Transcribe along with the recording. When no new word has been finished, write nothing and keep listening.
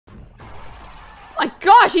my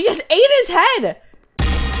gosh, he just ate his head!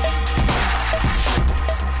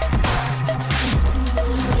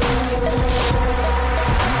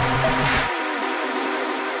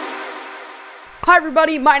 Hi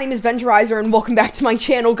everybody, my name is Benjerizer and welcome back to my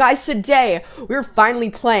channel. Guys, today we're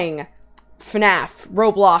finally playing FNAF,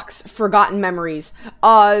 Roblox, Forgotten Memories.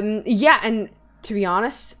 Yeah, and to be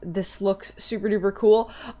honest, this looks super duper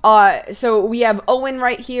cool. So we have Owen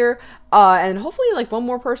right here, and hopefully like one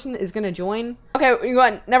more person is gonna join. Okay, you know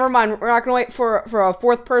what? Never mind. We're not gonna wait for a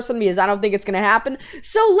fourth person because I don't think it's gonna happen.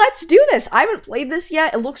 So let's do this. I haven't played this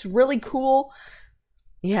yet. It looks really cool.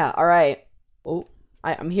 Yeah, alright. Oh,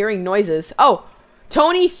 I'm hearing noises. Oh!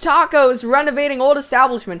 Tony's Tacos, renovating old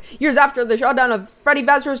establishment. Years after the shutdown of Freddy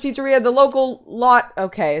Fazbear's Pizzeria, the local lot...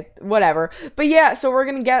 Okay, whatever. But yeah, so we're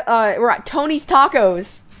gonna get, we're at Tony's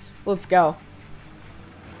Tacos. Let's go.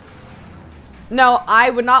 No, I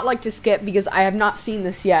would not like to skip because I have not seen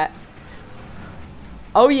this yet.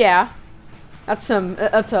 Oh yeah. That's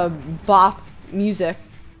a bop music.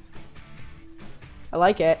 I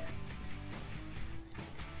like it.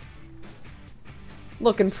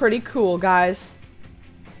 Looking pretty cool, guys.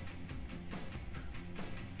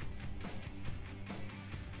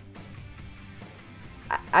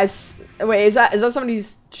 Wait, is that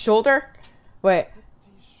somebody's shoulder? Wait.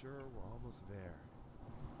 Sure, we're almost there.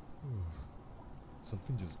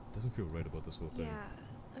 Something just doesn't feel right about this whole thing.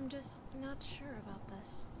 Yeah, I'm just not sure about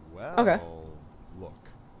this. Well, okay. Look,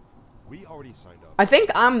 we already signed up. I think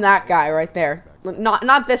I'm that guy right there.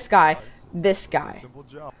 Not this guy. This guy. Simple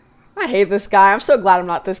job. I hate this guy. I'm so glad I'm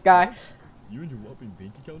not this guy. You and your whopping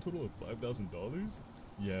bank account total of $5,000?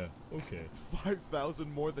 Yeah, okay. 5,000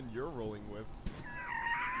 more than you're rolling with.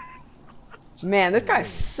 Man, this guy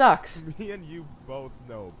sucks. Me and you both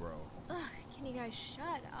know, bro. Ugh, can you guys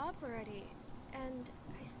shut up already? And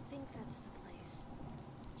I think that's the place.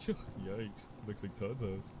 Yikes. Looks like Todd's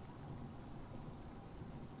house.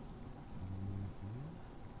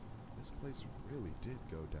 This place really did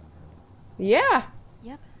go downhill. Yeah.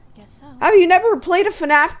 Yep, guess so. Have you never played a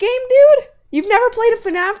FNAF game, dude? You've never played a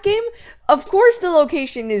FNAF game? Of course the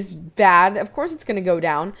location is bad. Of course it's gonna go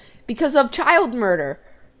down. Because of child murder.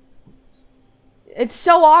 It's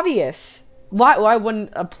so obvious. Why wouldn't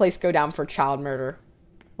a place go down for child murder?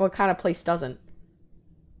 What kind of place doesn't?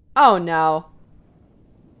 Oh no.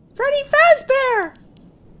 Freddy Fazbear!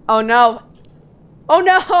 Oh no. Oh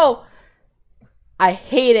no! I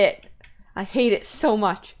hate it. I hate it so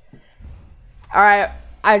much. Alright,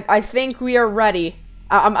 I think we are ready.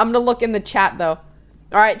 I'm gonna look in the chat though.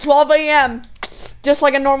 Alright, 12 a.m. Just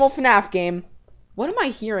like a normal FNAF game. What am I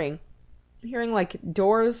hearing? I'm hearing like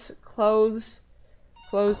doors close.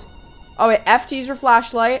 Close. Oh wait, F to use your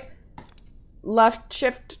flashlight. Left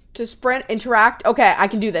shift to sprint, interact. Okay, I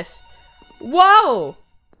can do this. Whoa!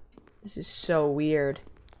 This is so weird.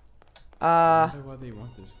 I wonder why they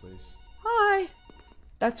want this place. Hi.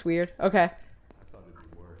 That's weird. Okay. I thought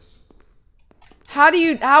it'd be worse.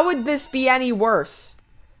 How would this be any worse?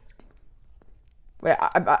 Wait,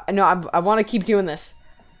 I want to keep doing this.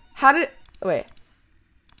 Wait.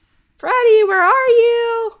 Freddy, where are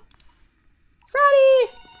you?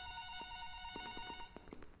 Freddy!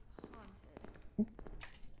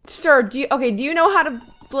 Sir, do you know how to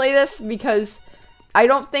play this? Because I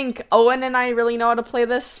don't think Owen and I really know how to play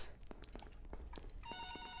this.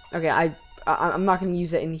 Okay, I'm not gonna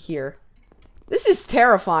use it in here. This is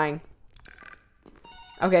terrifying.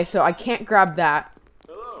 Okay, so I can't grab that.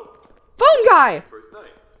 Hello. Phone guy! First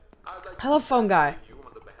night. I'd like I love phone guy. you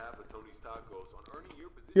on the behalf of Tony's Tacos on earning your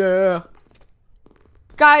position. Yeah.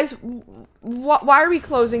 Guys, why are we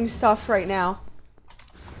closing stuff right now?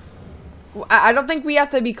 I don't think we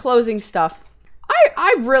have to be closing stuff.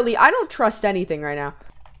 I don't trust anything right now.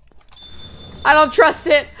 I don't trust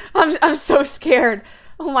it. I'm so scared.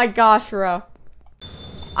 Oh my gosh, bro.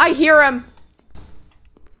 I hear him.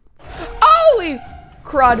 Holy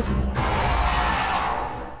crud.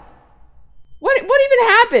 What even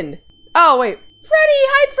happened? Oh wait. Freddy,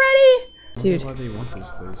 hi Freddy. Dude. I wonder why they want this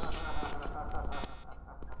place.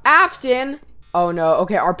 Afton. Oh no.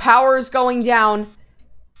 Okay, our power is going down.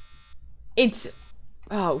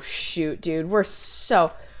 Oh shoot, dude. We're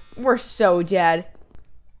so dead.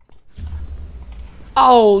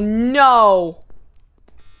 Oh no.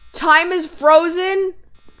 Time is frozen.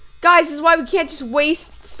 Guys, this is why we can't just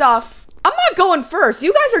waste stuff. I'm not going first.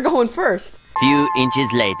 You guys are going first. Few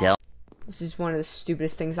inches later. This is one of the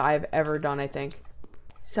stupidest things I have ever done, I think.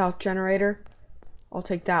 South generator. I'll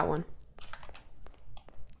take that one.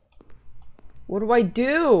 What do I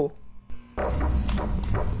do?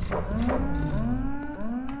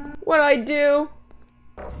 What do I do?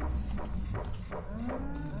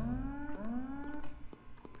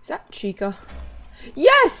 that Chica?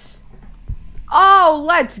 Yes! Oh,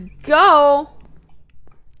 let's go.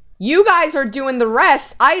 You guys are doing the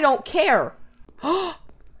rest. I don't care.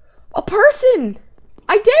 A person!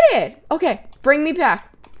 I did it! Okay, bring me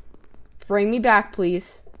back. Bring me back,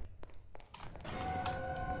 please.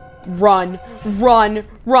 Run, run,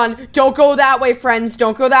 run. Don't go that way, friends.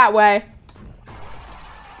 Don't go that way.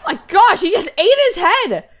 Oh my gosh, he just ate his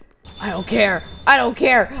head. I don't care. I don't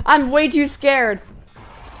care. I'm way too scared.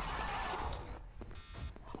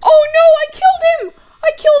 Oh no, I killed him.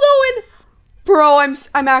 I killed Owen. Bro,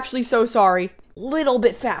 I'm actually so sorry. Little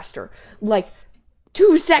bit faster. Like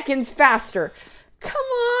 2 seconds faster. Come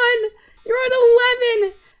on. You're at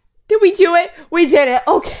 11. Did we do it? We did it.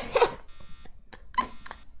 Okay.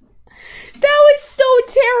 That was so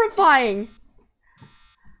terrifying.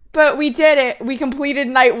 But we did it. We completed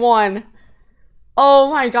night 1.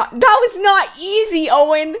 Oh my god. That was not easy,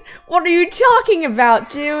 Owen. What are you talking about,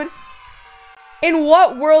 dude? In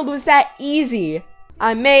what world was that easy?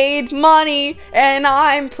 I made money and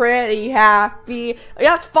I'm pretty happy.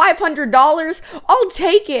 That's $500. I'll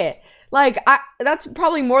take it. Like, that's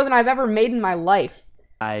probably more than I've ever made in my life.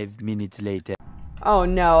 5 minutes later. Oh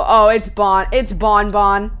no. Oh, it's Bon. It's Bon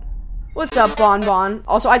Bon. What's up, Bon Bon?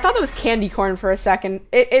 Also, I thought that was candy corn for a second.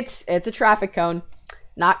 It's a traffic cone,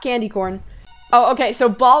 not candy corn. Oh, okay, so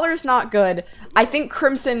Baller's not good. I think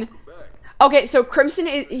Crimson... Okay, so Crimson,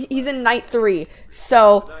 he's in night 3.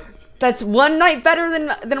 So, that's 1 night better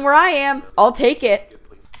than where I am. I'll take it.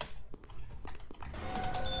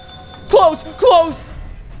 Close! Close!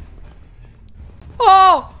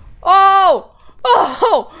 Oh! Oh!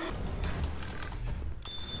 Oh!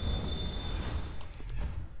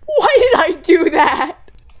 Why did I do that?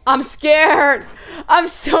 I'm scared. I'm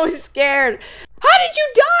so scared. How did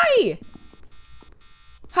you die?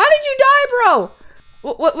 How did you die, bro?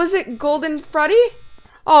 What was it? Golden Freddy?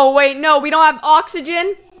 Oh, wait, no, we don't have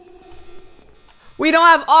oxygen. We don't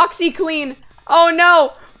have OxyClean. Oh,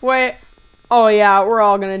 no. Wait. Oh, yeah, we're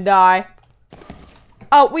all gonna die.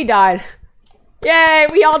 Oh, we died. Yay,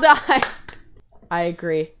 we all died. I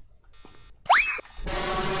agree.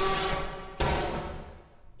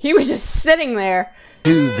 He was just sitting there.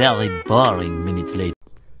 2 very boring minutes later.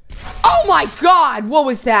 Oh my god! What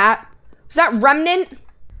was that? Was that Remnant?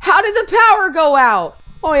 How did the power go out?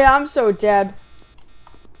 Oh yeah, I'm so dead.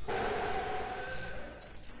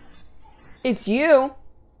 It's you.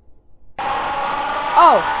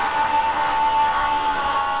 Oh.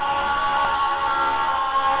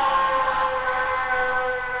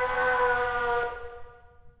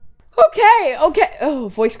 Okay, okay. Oh,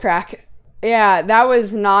 voice crack. Yeah, that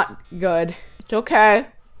was not good. It's okay.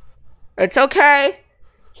 It's okay.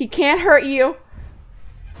 He can't hurt you.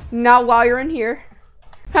 Not while you're in here.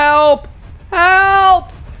 Help! Help!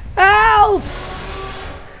 Help!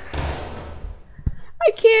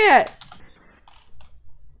 I can't.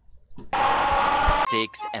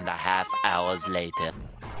 6.5 hours later.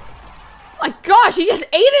 Oh my gosh, he just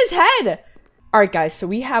ate his head! Alright guys, so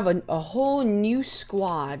we have a whole new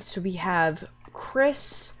squad. So we have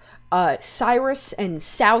Chris, Cyrus, and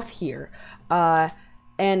South here.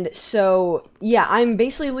 And so, yeah, I'm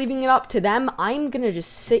basically leaving it up to them. I'm gonna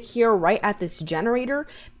just sit here right at this generator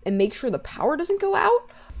and make sure the power doesn't go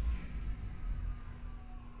out.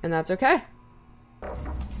 And that's okay.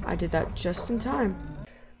 I did that just in time.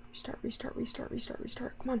 Restart, restart, restart, restart,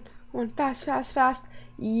 restart. Come on, come on, fast, fast, fast.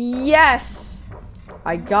 Yes!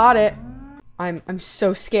 I got it. I'm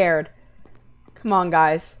so scared. Come on,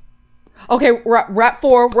 guys. Okay, we're at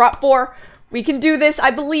 4, we're at 4. We can do this,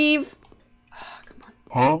 I believe. Come on.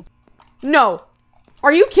 Huh? No.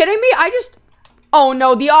 Are you kidding me? Oh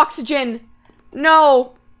no, the oxygen.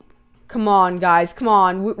 No. Come on, guys, come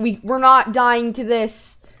on. We're not dying to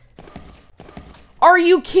this. Are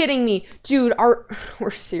you kidding me? Dude,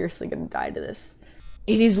 we're seriously gonna die to this.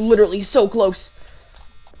 It is literally so close.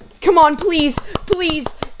 Come on, please, please.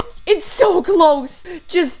 It's so close.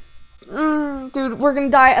 Just, dude, we're gonna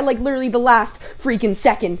die at like literally the last freaking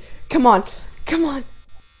second. Come on, come on.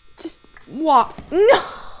 Just walk. No.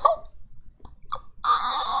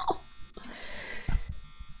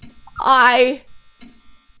 I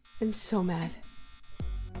am so mad.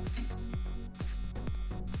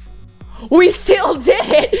 We still did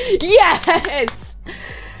it! Yes!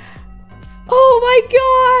 Oh my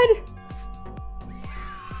god!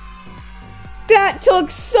 That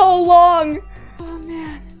took so long! Oh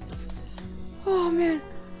man. Oh man.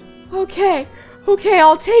 Okay. Okay,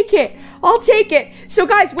 I'll take it. I'll take it. So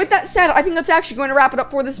guys, with that said, I think that's actually going to wrap it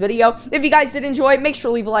up for this video. If you guys did enjoy, make sure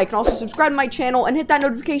to leave a like and also subscribe to my channel and hit that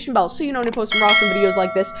notification bell so you know when I post more awesome videos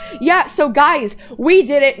like this. Yeah, so guys, we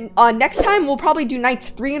did it. Next time, we'll probably do nights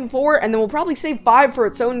 3 and 4, and then we'll probably save 5 for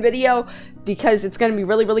its own video because it's going to be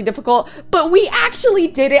really, really difficult. But we actually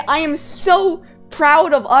did it. I am so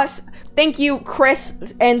proud of us. Thank you,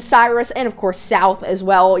 Chris and Cyrus, and of course, South as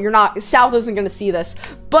well. South isn't going to see this,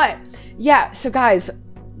 but yeah, so guys,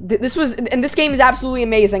 this game is absolutely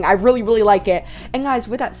amazing. I really, really like it. And guys,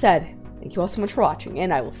 with that said, thank you all so much for watching,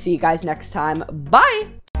 and I will see you guys next time.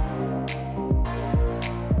 Bye!